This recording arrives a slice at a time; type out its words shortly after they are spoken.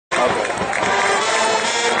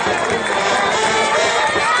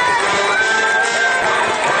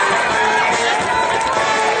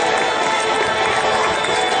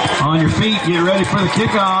your feet, get ready for the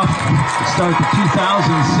kickoff to start the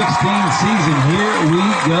 2016 season. Here we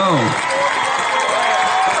go.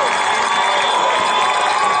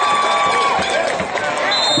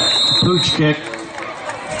 Pooch kick.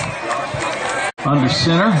 Under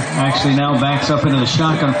center. Actually now backs up into the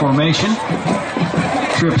shotgun formation.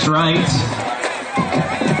 Trips right.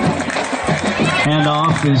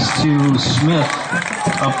 Handoff is to Smith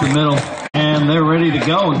up the middle. And they're ready to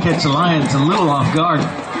go and catch the Lions a little off guard.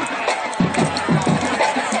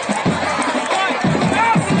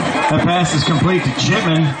 That pass is complete to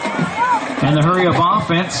Chipman. And the hurry-up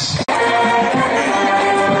offense.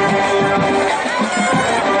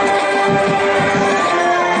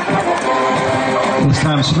 This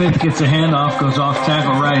time Smith gets a handoff, goes off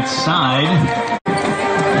tackle right side.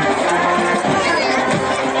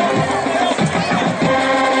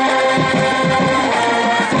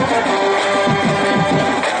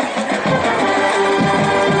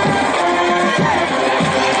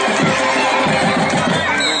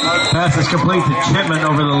 Pass is complete to Chipman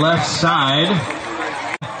over the left side.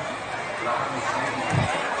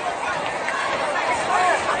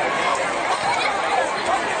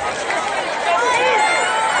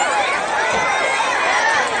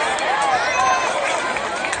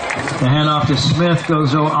 The handoff to Smith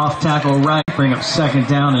goes off tackle right, bring up second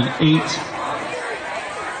down and 8.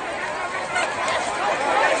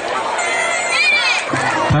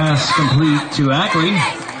 Pass complete to Ackley.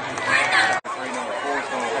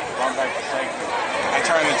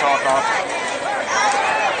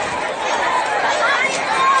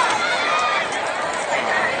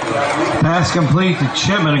 Pass complete to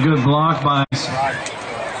Chipman, a good block by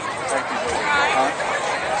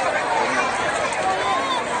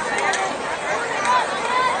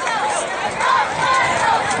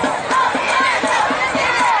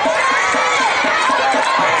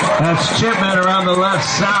that's Chipman around the left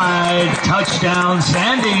side. Touchdown,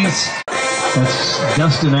 Sandys. That's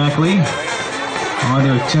Dustin Ackley. On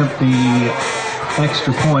to attempt the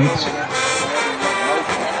extra point.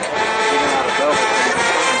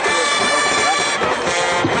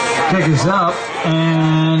 Kick is up,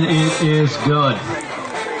 and it is good.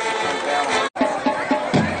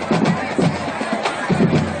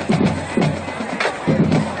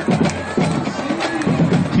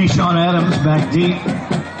 Keyshawn Adams back deep.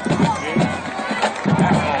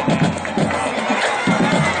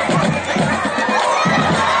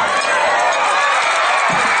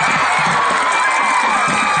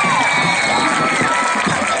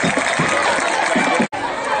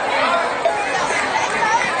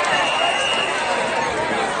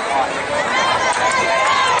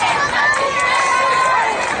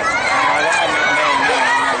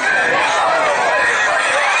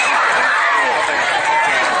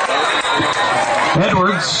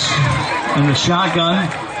 Edwards in the shotgun.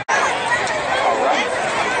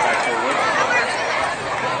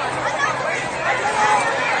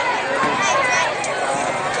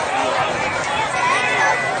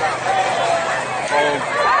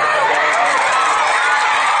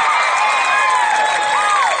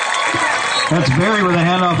 That's Berry with a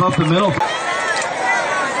handoff up the middle.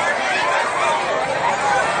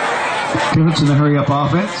 Kountze in the hurry-up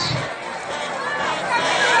offense.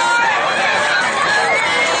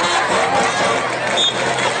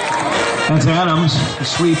 That's Adams, the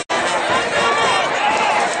sweep.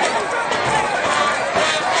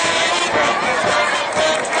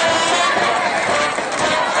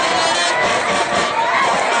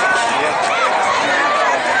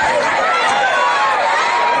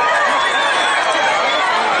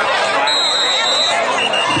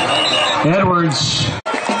 Edwards.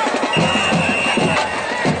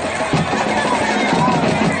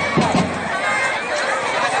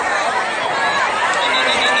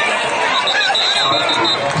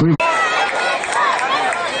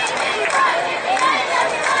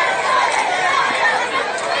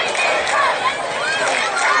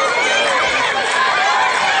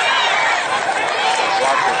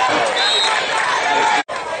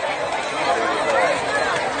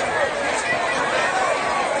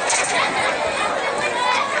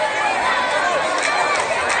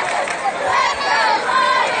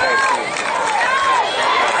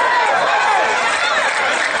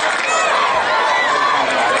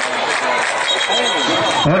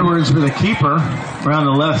 Edwards with a keeper around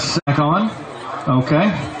the left sack on. Okay.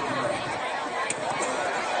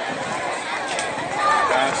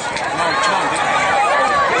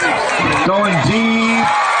 Going deep.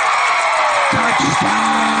 Touchdown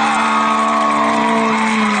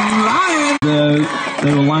Lions.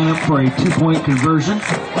 They will line up for a 2-point conversion.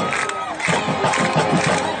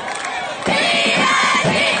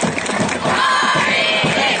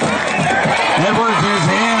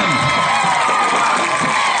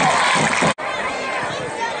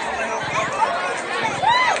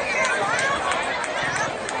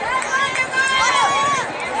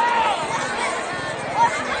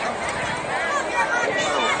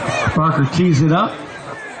 Parker tees it up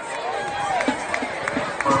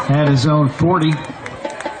at his own 40.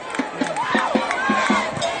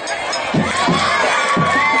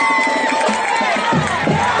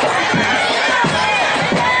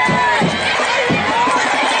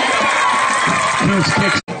 Kountze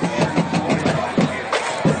kicks.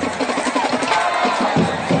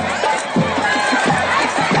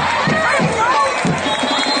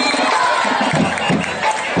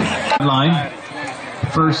 Line.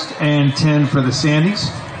 1st and 10 for the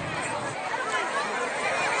Sandies.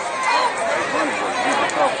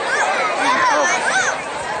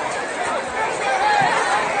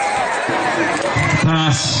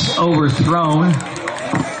 Pass overthrown.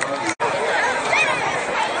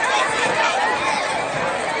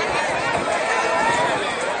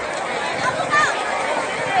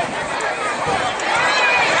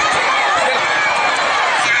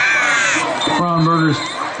 Fromberger's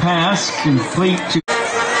pass complete to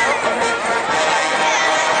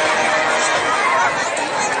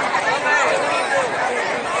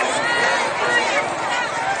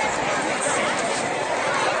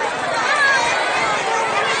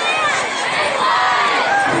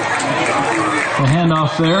the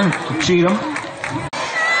handoff there to Cheatham.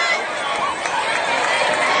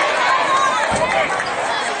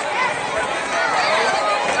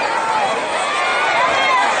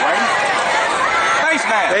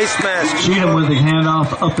 Face mask. Cheatham with the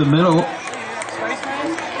handoff up the middle.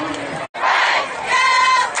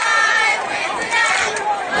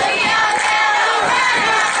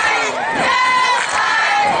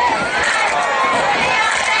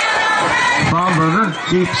 Fromberger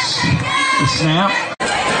keeps the snap.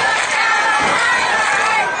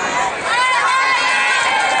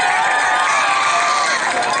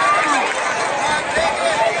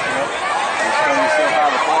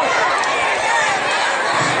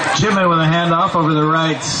 Chipman with a handoff over the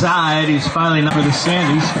right side. He's filing up for the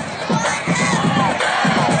Sandies.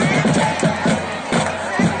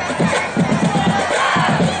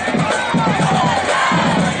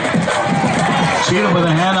 Cheatham with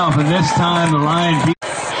a handoff, and this time the line beat.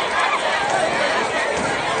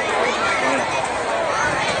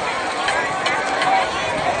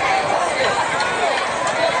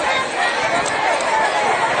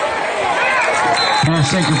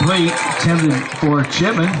 Pass incomplete, intended for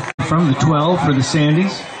Chipman from the 12 for the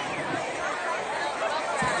Sandies.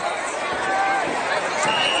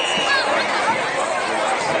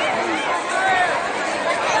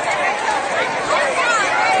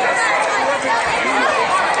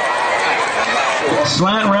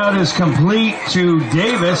 Slant route is complete to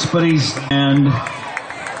Davis, but and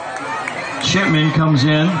Chipman comes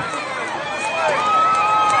in.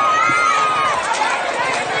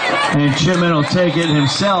 And Chipman will take it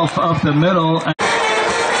himself up the middle.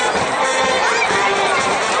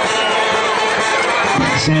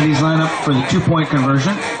 Sandies line up for the 2-point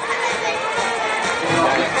conversion.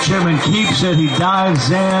 Chipman keeps it, he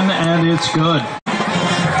dives in, and it's good.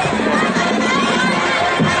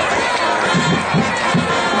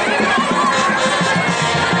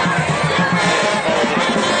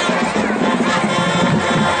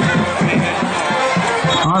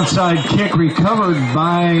 Onside kick recovered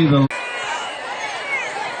by the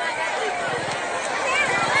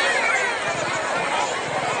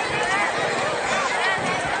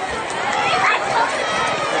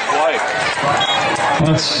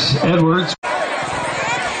that's Edwards.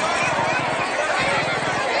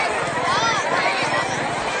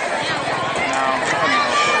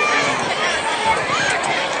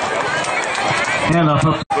 And up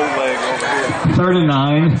 3rd and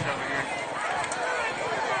 9.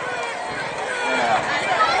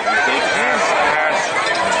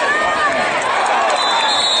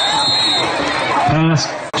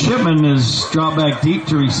 Pass. Chipman is dropped back deep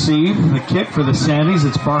to receive the kick for the Sandies.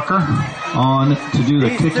 It's Parker on to do the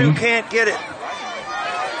kicking. Can't get it.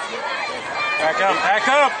 Back up, back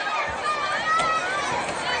up.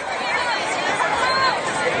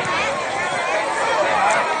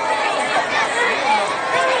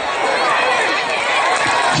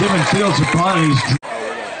 Chipman fields upon it. He's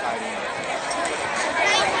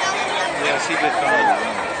Yes, he did come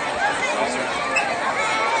over.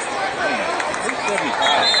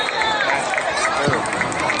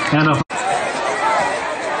 and a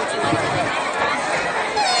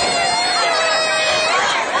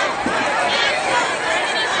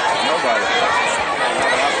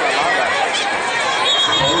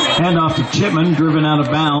handoff to Chipman, driven out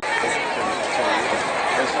of bounds.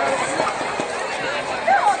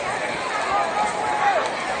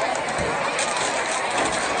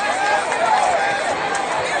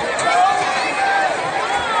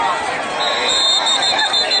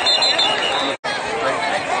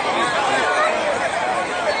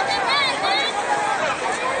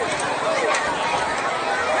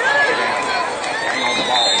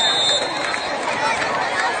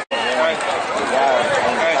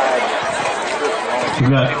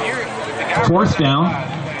 got fourth down.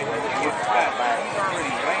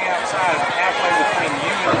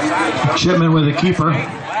 Shipman with a keeper.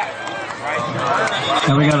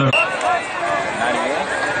 And we got a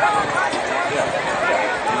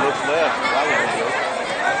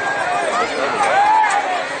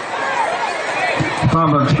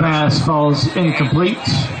Farmer's pass falls incomplete.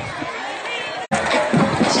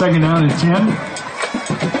 Second down and 10.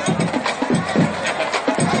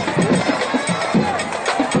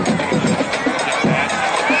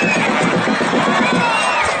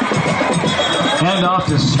 Hand off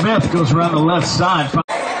to Smith, goes around the left side.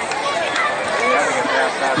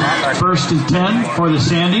 First and 10 for the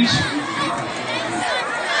Sandies.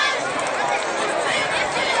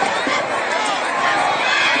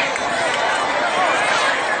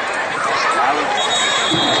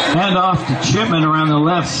 Hand off to Chipman around the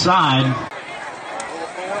left side.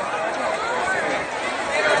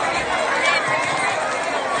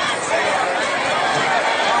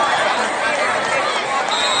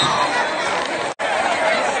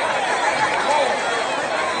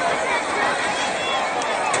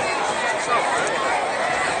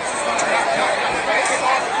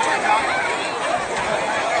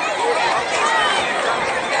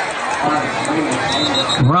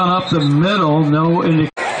 Run up the middle, no indication.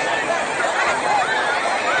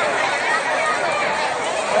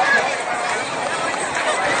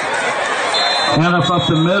 Hand up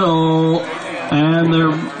the middle, and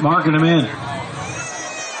they're marking him in.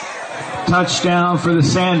 Touchdown for the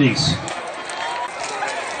Sandies.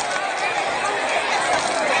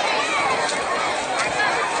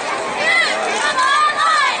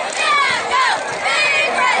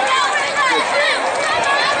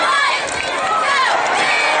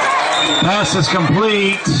 Pass is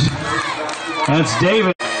complete. That's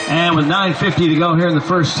David. And with 9:50 to go here in the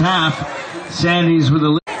first half, Sandies with the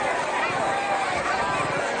lead.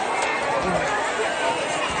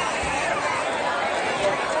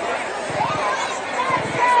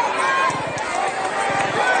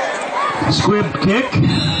 Squib kick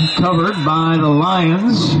covered by the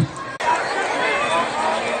Lions.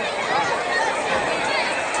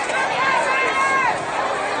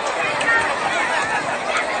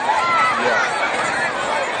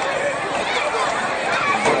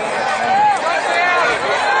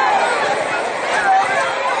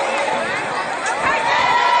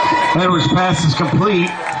 Edwards' pass is complete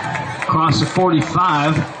across the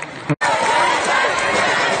 45.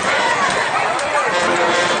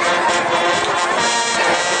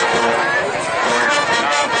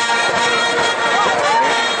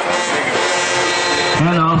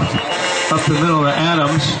 Handoff up the middle to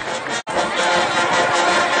Adams.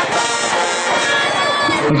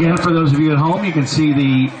 Again, for those of you at home, you can see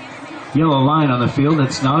the yellow line on the field.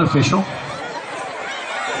 It's not official.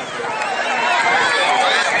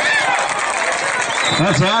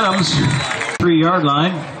 That's Adams, 3-yard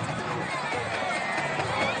line.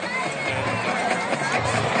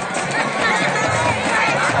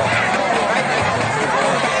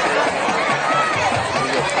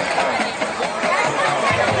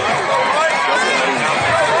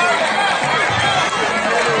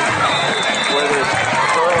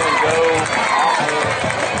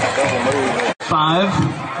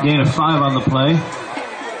 Gain of 5 on the play.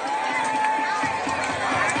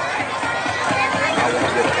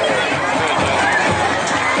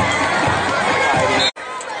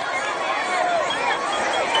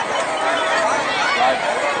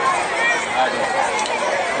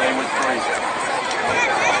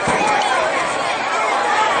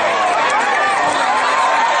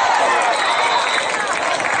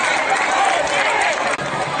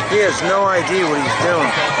 He has no idea what he's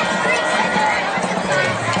doing.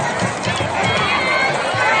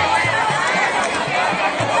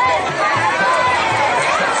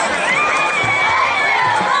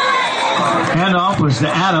 Handoff was to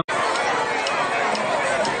Adam.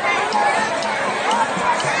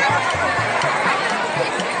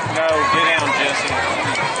 No, get down, Jesse.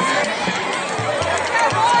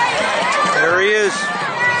 There he is.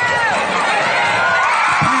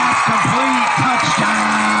 Pass complete,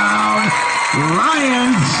 touchdown,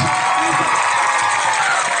 Lions.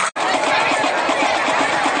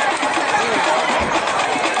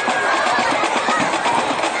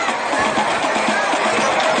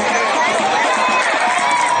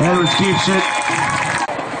 Edwards keeps it.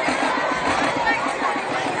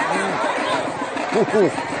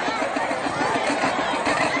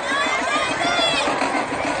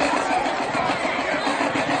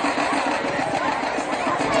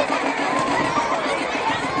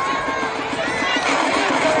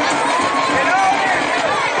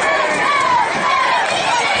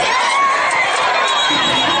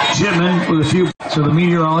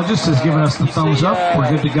 meteorologist has given us the thumbs up. We're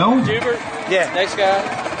good to go. Hubert? Yeah. Next guy.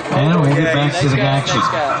 And we'll get Yeah, back to the action.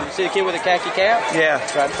 Next guy. You see the kid with the khaki cap? Yeah.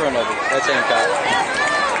 Right in front of you. That's Hancock.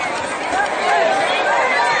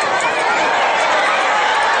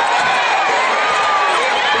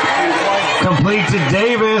 Complete to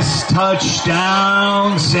Davis.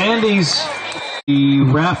 Touchdown, Sandys. The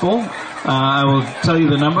raffle. I will tell you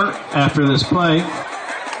the number after this play.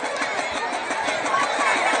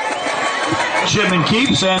 Shipman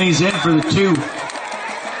keeps, and he's in for the 2.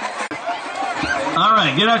 All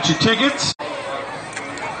right, get out your tickets.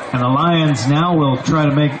 And the Lions now will try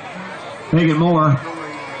to make it more.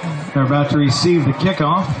 They're about to receive the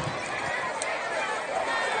kickoff.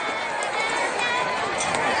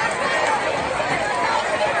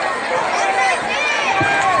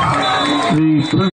 The